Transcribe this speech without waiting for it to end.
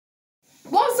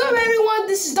up, everyone?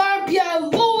 This is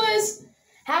PHIILES.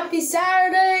 Happy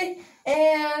Saturday,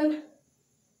 and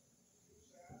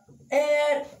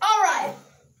alright.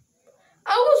 I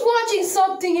was watching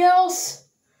something else,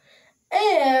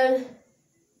 and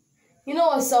you know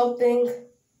what's something?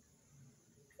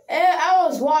 And I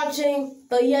was watching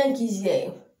the Yankees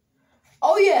game.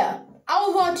 Oh yeah, I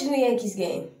was watching the Yankees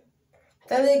game.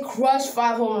 Then they crushed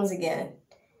 5 home runs again.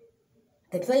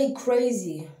 They played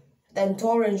crazy than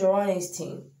Torre and Gironi's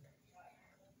team.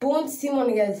 Boone's team want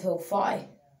to get to 5.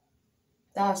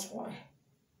 That's why.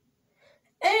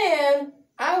 And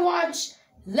I watched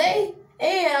the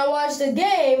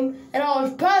game, and I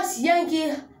was past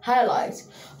Yankee highlights.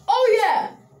 Oh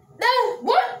yeah, that's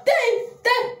one thing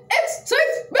that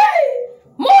excites me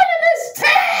more than this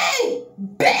team,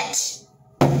 bitch.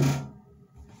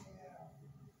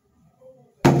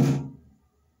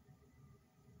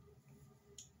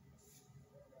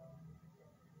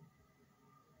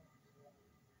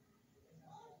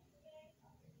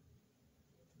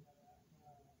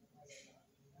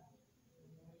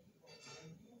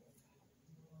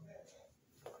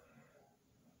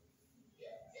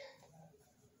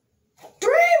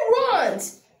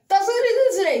 That's what they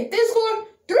did today. They scored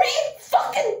 3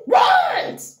 fucking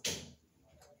runs.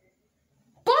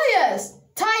 Bias,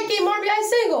 tie game RBI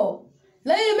single.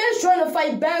 Lady Miss trying to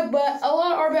fight back, but a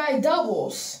lot of RBI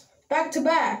doubles. Back to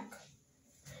back.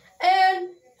 And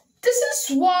this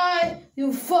is why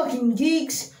you fucking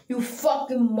geeks, you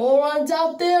fucking morons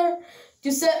out there,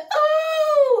 you said,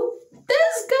 oh,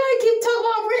 this guy keep talking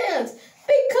about Rant.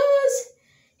 Because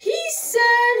he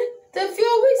said a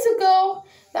few weeks ago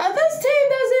that this team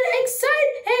doesn't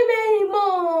excite him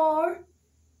anymore.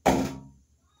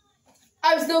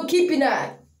 I'm still keeping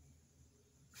that.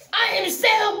 I am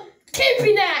still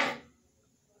keeping that.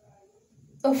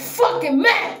 The fucking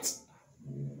match.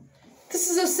 This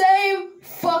is the same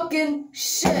fucking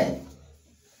shit.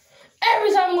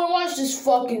 Every time I'm gonna watch this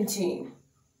fucking team.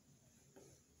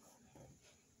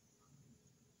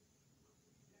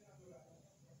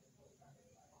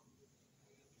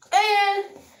 And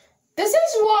this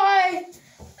is why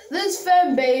this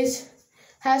fan base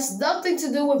has nothing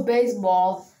to do with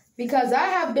baseball, because I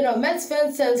have been a Mets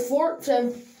fan since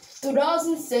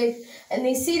 2006, and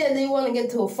they see that they want to get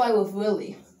to a fight with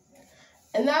Willie.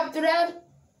 And after that,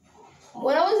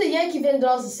 when I was a Yankee fan in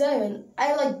 2007,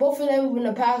 I liked both of them in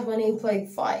the past when they played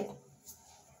fight.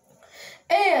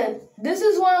 And this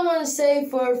is what I want to say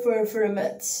for the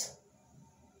Mets.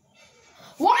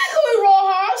 Why Louis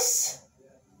Rojas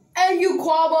and Hugh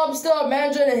Quattlebaum still a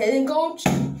manager and a hitting coach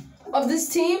of this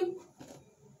team?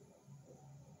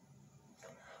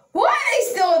 Why are they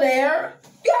still there?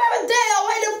 You have a day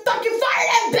away to fucking fire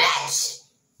that bitch!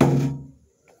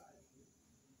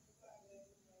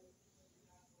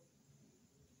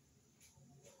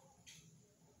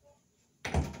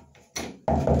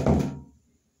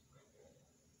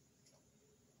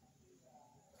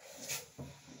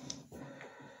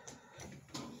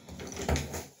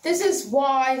 This is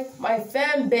why my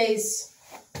fan base...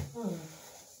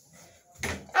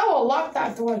 I will lock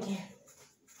that door again.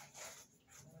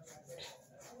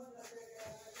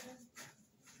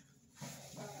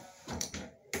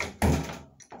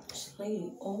 This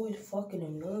lady always fucking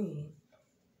annoying.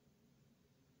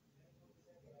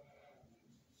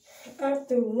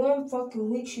 After 1 fucking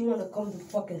week, she wanna come to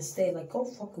fucking stay. Like, go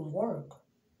fucking work.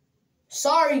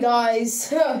 Sorry,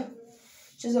 guys.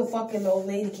 She's a fucking old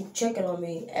lady, keep checking on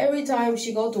me. Every time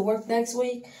she go to work next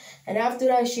week, and after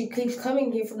that, she keeps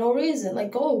coming here for no reason. Like,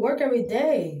 go to work every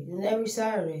day, and every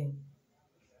Saturday.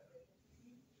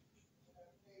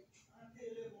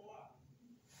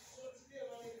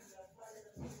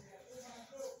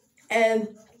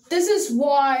 And this is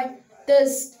why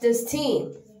this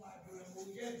team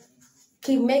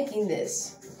keep making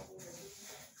this.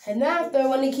 And after,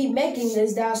 when they keep making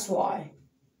this, that's why.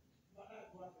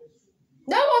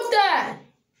 Now of that,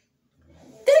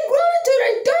 they grew into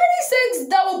their 36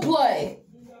 double play.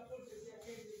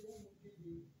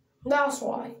 That's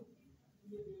why.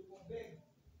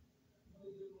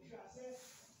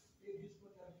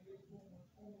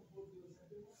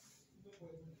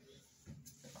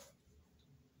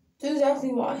 That's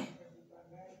exactly why.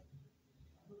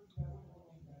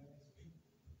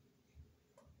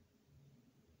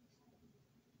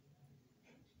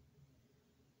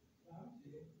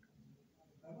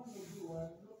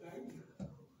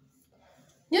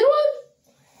 You know what?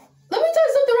 Let me tell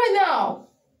you something right now.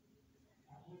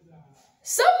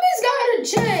 Something's got to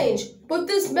change with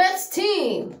this Mets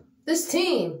team. This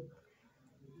team.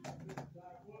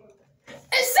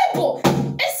 It's simple.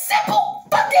 It's simple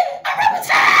fucking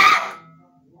arithmetic.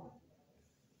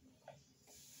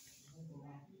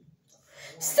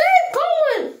 Steve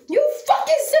Cohen, you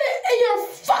fucking sit in your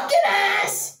fucking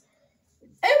ass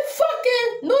and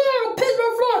fucking New York,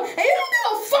 Pittsburgh, Florida, and you don't give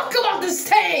a fuck about this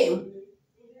team.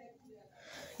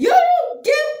 You don't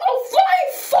give a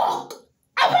flying fuck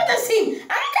about this team.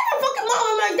 I don't care if fucking mom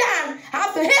and my dad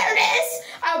have to hear this.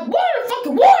 I want a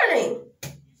fucking warning.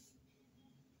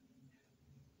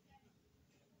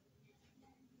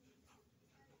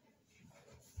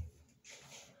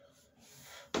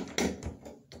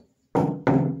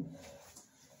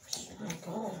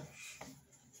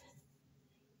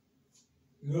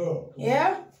 Yo,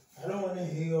 Yeah? I don't want to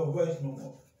hear your voice no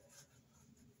more.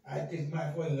 I take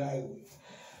my phone lightweight.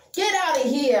 Get out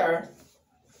of here.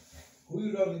 Who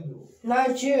you talking to?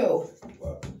 Not you.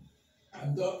 Well,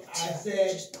 I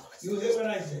said, you hear what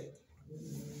I said?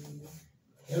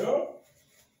 Hello?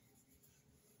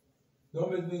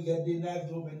 Don't make me get the knife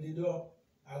to open the door.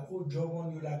 I could jump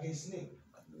on you like a snake.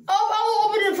 Oh, I will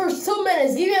open it for 2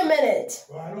 minutes. Give me a minute.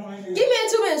 Well, I don't want to Give me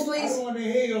 2 minutes, I please. don't want to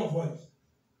hear your voice.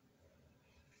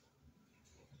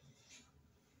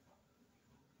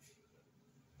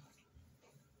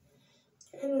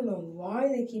 I don't know why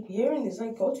they keep hearing this.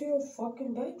 Like, go to your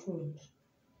fucking bedrooms.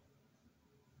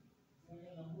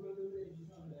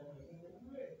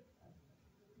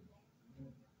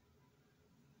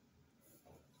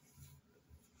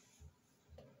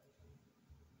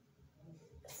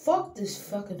 Fuck this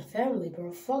fucking family,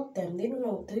 bro. Fuck them. They don't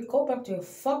know. They go back to your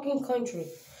fucking country.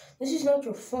 This is not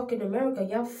your fucking America.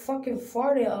 Y'all fucking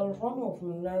farted all wrong of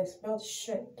me. I smell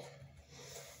shit.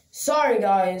 Sorry,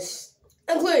 guys.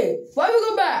 And clear. Why we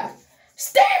go back?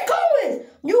 Steve Cohen!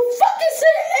 You fucking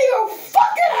sit in your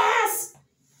fucking ass!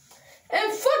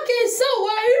 And fucking so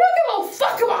what? You don't give a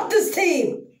fuck about this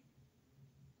team!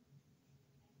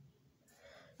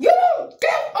 You don't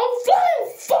give a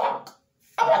flying fuck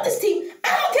about this team! I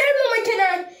don't care if nobody can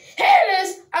hear this!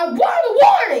 I want a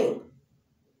warning!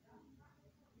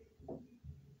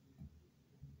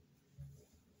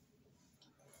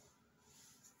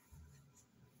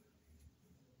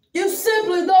 You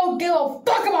simply don't give a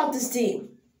fuck about this team.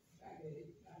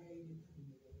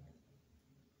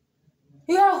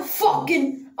 You got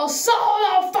fucking a sold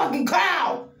out fucking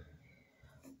crowd.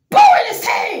 Booing this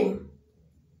team.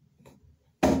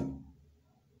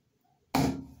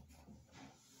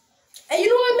 And you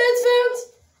know what, Mets fans?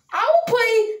 I will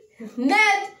play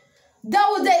Ned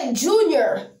DOUBLEDAY Jr.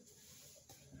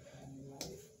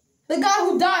 The guy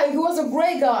who died, who was a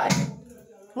great guy.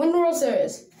 Win the World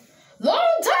Series.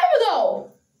 Long time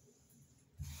ago.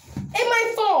 In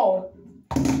my phone.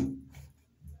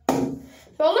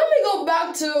 But let me go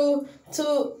back to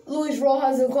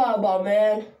Rojas and Quattlebaum,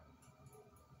 man.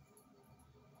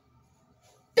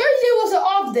 Thursday was an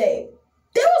off day.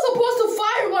 They were supposed to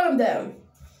fire one of them.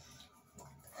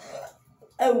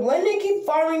 And when they keep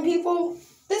firing people,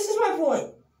 this is my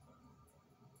point.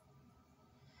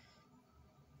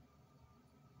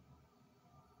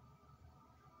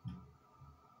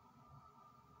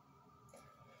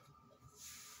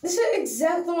 This is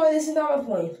exactly why this is not my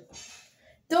point.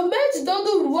 The Mets don't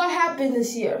do what happened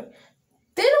this year.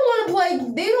 They don't want to play.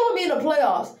 They don't want to be in the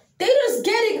playoffs. They're just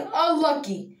getting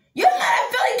unlucky. You're not a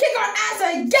Philly kick our ass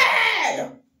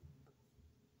again.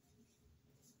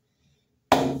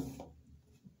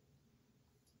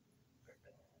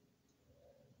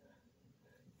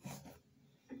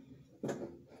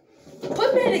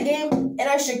 Put me in the game, and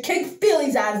I should kick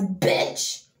Philly's ass,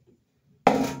 bitch.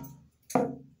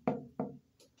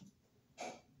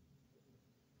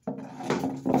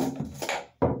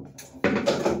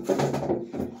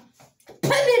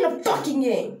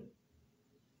 Game.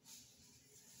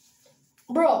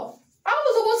 Bro, I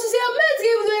was supposed to see a Mets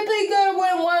game if they play good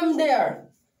when I'm there.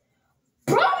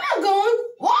 Bro, I'm not going.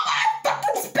 Why am I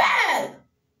fucking spad?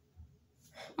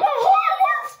 My hard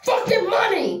work fucking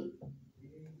money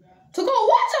to go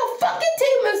watch a fucking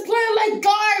team that's playing like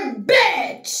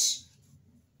garbage.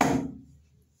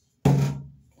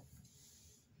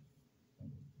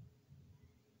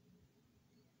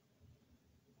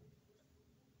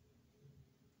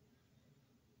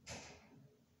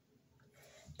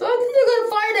 Do I think they're gonna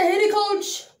fire the hitting coach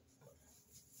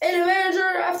and the manager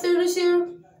after this year?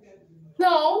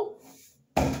 No.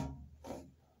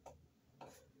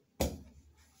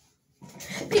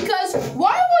 Because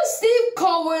why would Steve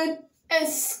Cohen and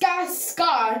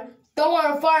Scott don't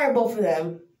want to fire both of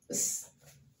them?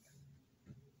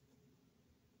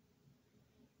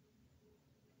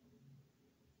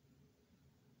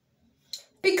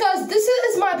 Because this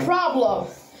is my problem.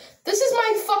 This is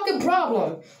my fucking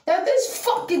problem. That this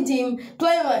fucking team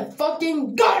playing like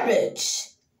fucking garbage.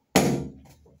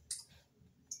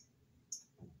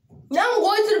 Now I'm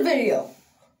going to the video.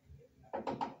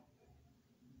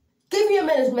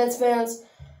 minutes, Mets fans.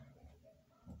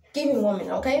 Give me 1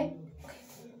 minute, okay?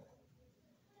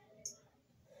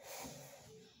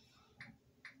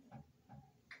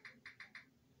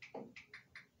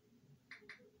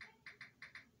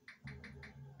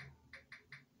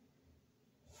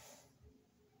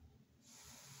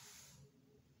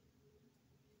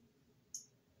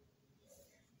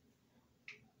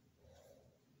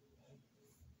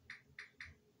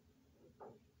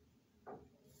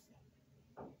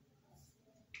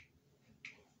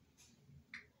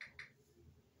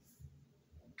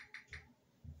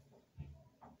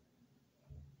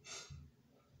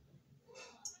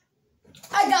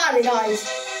 I got it, guys.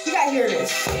 You gotta hear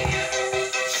this.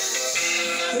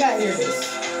 You gotta hear this.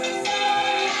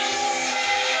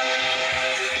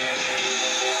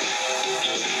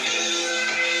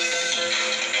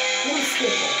 Let me skip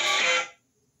it.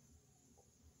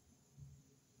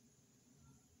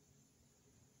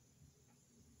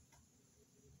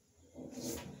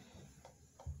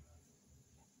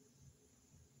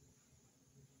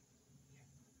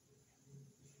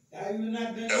 Are you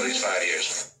not done? At least 5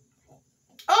 years.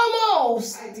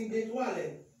 Almost. I did this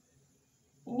wallet.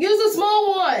 Use a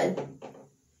small one.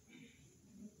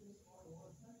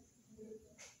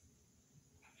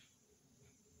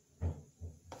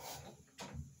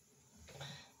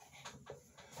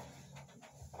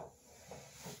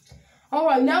 All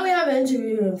right, now we have an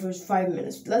interview for 5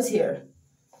 minutes. Let's hear.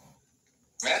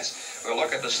 Mets, we'll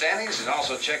look at the standings and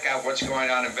also check out what's going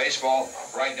on in baseball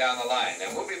right down the line.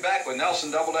 And we'll be back with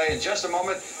Nelson Doubleday in just a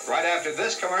moment, right after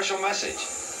this commercial message.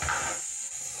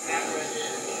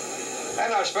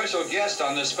 And our special guest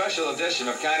on this special edition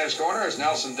of Kinder's Corner is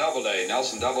Nelson Doubleday.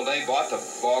 Nelson Doubleday bought the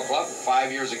ball club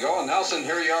 5 years ago. And Nelson,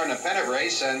 here you are in a pennant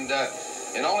race, and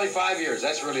in only 5 years,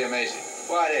 that's really amazing.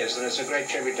 Well, it is, and it's a great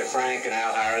tribute to Frank and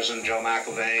Al Harrison, Joe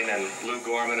McIlvaine, and Lou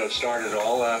Gorman, who started it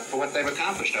all, for what they've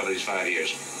accomplished over these 5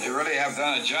 years. They really have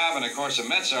done a job, and of course the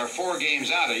Mets are 4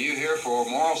 games out. Are you here for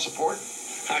moral support?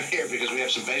 I'm here because we have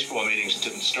some baseball meetings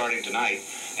starting tonight,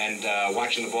 and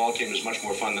watching the ball team is much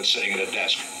more fun than sitting at a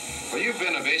desk. Well, you've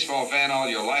been a baseball fan all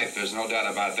your life, there's no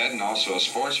doubt about that, and also a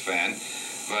sports fan.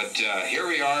 But here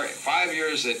we are, 5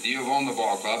 years that you've owned the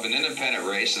ball club, an independent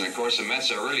race, and of course the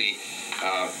Mets are really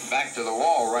back to the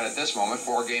wall right at this moment,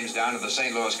 4 games down to the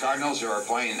St. Louis Cardinals, who are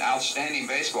playing outstanding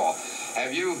baseball.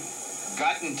 Have you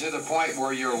gotten to the point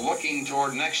where you're looking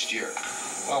toward next year?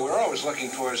 Well, we're always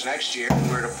looking towards next year.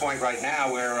 We're at a point right now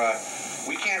where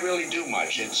we can't really do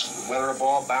much. It's whether a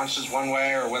ball bounces one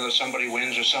way or whether somebody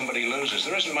wins or somebody loses.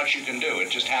 There isn't much you can do. It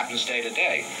just happens day to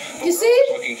day. But You we're see?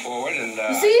 always looking forward, and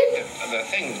You see? the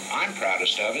thing I'm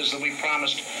proudest of is that we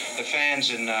promised the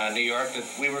fans in New York that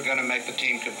we were going to make the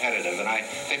team competitive, and I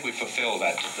think we fulfilled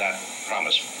that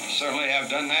promise. Certainly have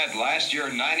done that. Last year,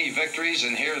 90 victories,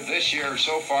 and here this year,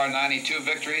 so far, 92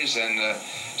 victories, and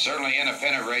certainly in a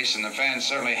pennant race, and the fans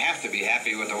certainly have to be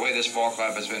happy with the way this ball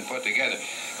club has been put together.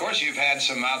 Of course, you've had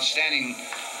some outstanding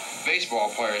baseball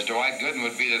players. Dwight Gooden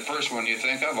would be the first one you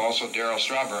think of, also Darryl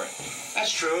Strawberry.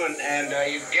 That's true, and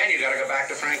again, you got to go back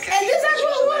to Frank Kennedy. And this is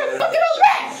what we're fucking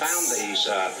Rants. Found these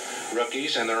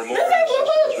rookies, and there are more. This is what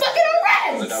we're fucking The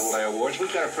Rants. Doubleday Awards.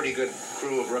 We've got a pretty good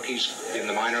crew of rookies in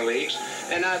the minor leagues,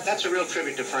 and that's a real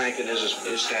tribute to Frank and his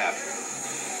staff.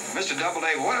 Mr.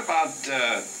 Doubleday, what about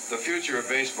the future of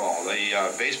baseball?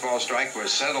 The baseball strike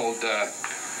was settled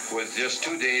with just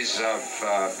 2 days of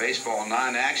baseball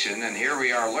non-action, and here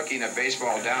we are looking at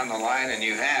baseball down the line, and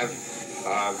you have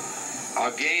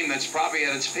a game that's probably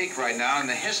at its peak right now in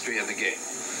the history of the game.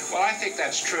 Well, I think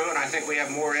that's true, and I think we have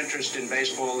more interest in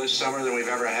baseball this summer than we've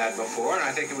ever had before, and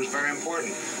I think it was very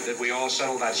important that we all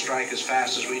settled that strike as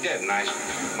fast as we did. And my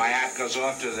hat goes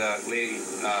off to the Lee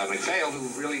McPhail, who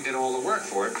really did all the work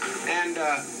for it, and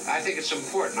I think it's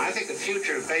important. I think the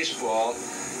future of baseball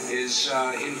is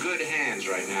in good hands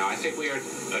right now. I think we are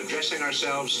addressing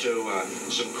ourselves to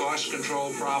some cost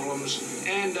control problems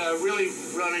and really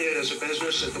running it as a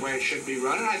business the way it should be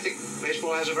run, and I think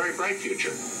baseball has a very bright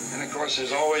future. And of course,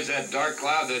 there's always that dark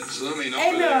cloud that's looming over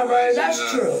Amen, there. brother, that's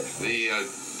true. The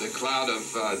cloud of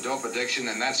dope addiction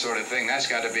and that sort of thing, that's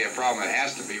got to be a problem. It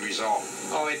has to be resolved.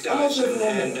 Oh, it does.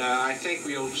 And I think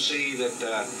we'll see that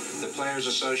the Players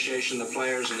Association, the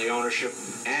players and the ownership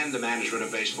and the management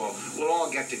of baseball will all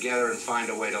get together and find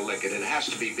a way to lick it. It has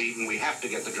to be beaten. We have to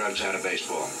get the drugs out of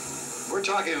baseball. We're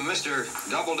talking to Mr.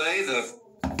 Doubleday,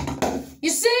 You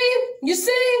see, Mets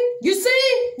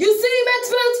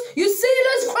fans, you see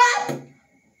this crap?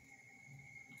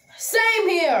 Same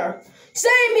here.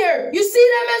 You see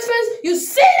that, Mets fans? You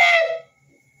see that?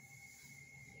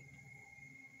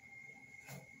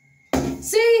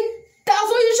 See? That's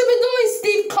what you should be doing,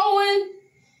 Steve Cohen.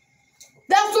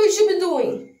 That's what you should be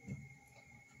doing.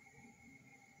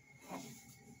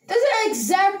 This is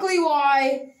exactly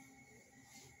why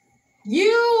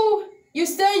you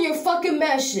stay in your fucking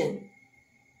mansion.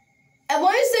 And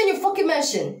when you stay in your fucking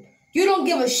mansion, you don't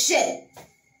give a shit.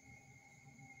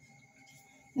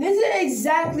 This is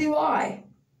exactly why.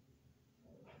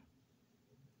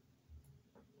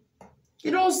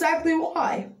 You know exactly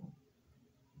why.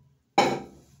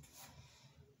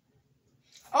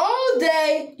 All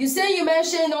day, you stay in your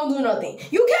mansion and don't do nothing.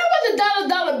 You care about the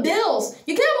dollar bills.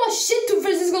 You care about shit to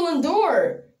physical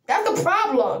endure. That's the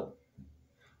problem.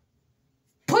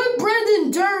 Put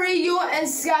Brandon Drury, you and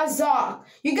Scott Zock.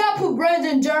 You gotta put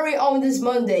Brandon Drury on this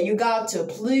Monday. You got to,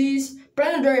 please.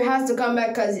 Brandon Drury has to come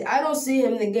back because I don't see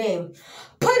him in the game.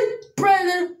 Put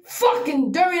Brandon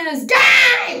fucking Drury in his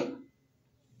game!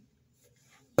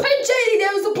 Put JD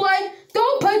Davis to play.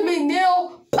 Don't put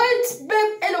McNeil. Put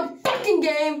Smith in a fucking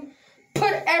game.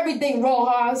 Put everything,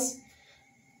 Rojas.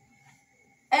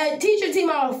 And teach your team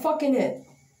how to fucking hit.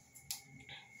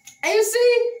 And you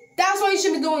see, that's what you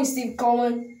should be doing, Steve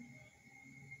Cohen.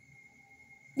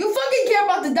 You fucking care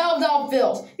about the dollar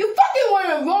bills. You fucking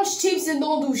want to rush Chiefs and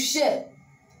don't do shit.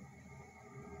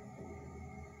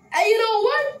 And you know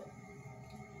what?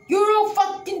 You don't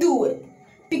fucking do it.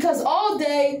 Because all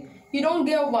day, you don't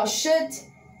care about shit.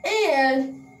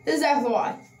 And this is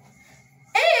why.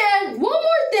 And one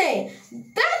more thing.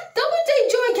 That Doubleday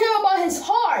Jr. care about his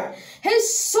heart,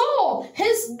 his soul,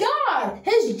 his God,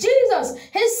 his Jesus,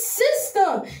 his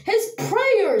system, his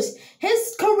prayers,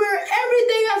 his career,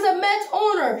 everything as a Mets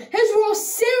owner, his World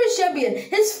Series champion,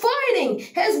 his fighting,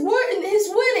 his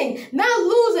winning, not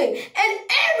losing, and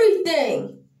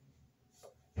everything.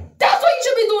 That's what you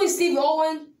should be doing, Steve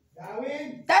Owen.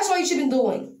 Darwin, That's what you should be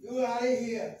doing. you out of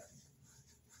here.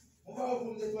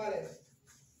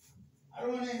 I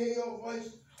don't want to hear your voice.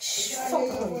 If I hear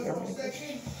your voice for a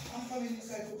second, I'm coming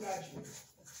inside to catch you.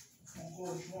 I'm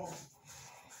going strong.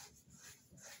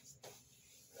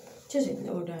 Just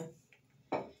ignore that.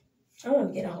 I want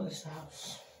to get out of this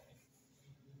house.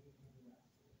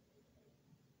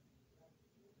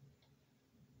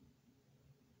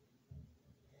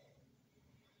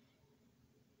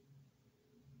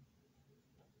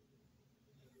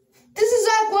 This is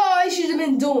exactly what I should have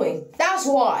been doing. That's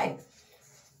why.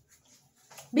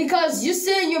 Because you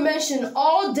sit in your mansion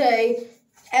all day,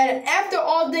 and after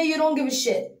all day, you don't give a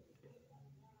shit.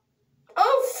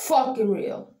 I'm fucking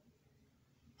real.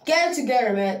 Get it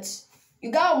together, Mets.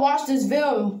 You gotta watch this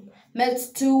film.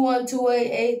 Mets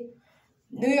 2-1-2-8-8.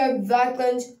 New York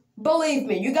Blacklands. Believe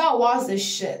me, you gotta watch this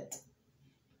shit.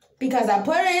 Because I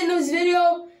put it in this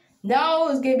video, now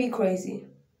it's gonna be crazy.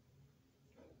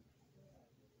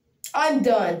 I'm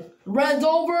done. Rant's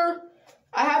over.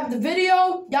 I have the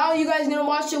video. You guys gonna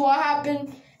watch it, what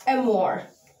happened, and more.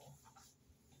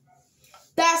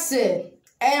 That's it.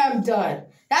 And I'm done.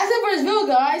 That's it for this video,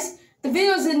 guys. The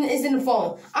video is in the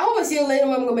phone. I hope I see you later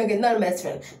when I'm gonna make another Mets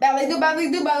fan. Bye, do.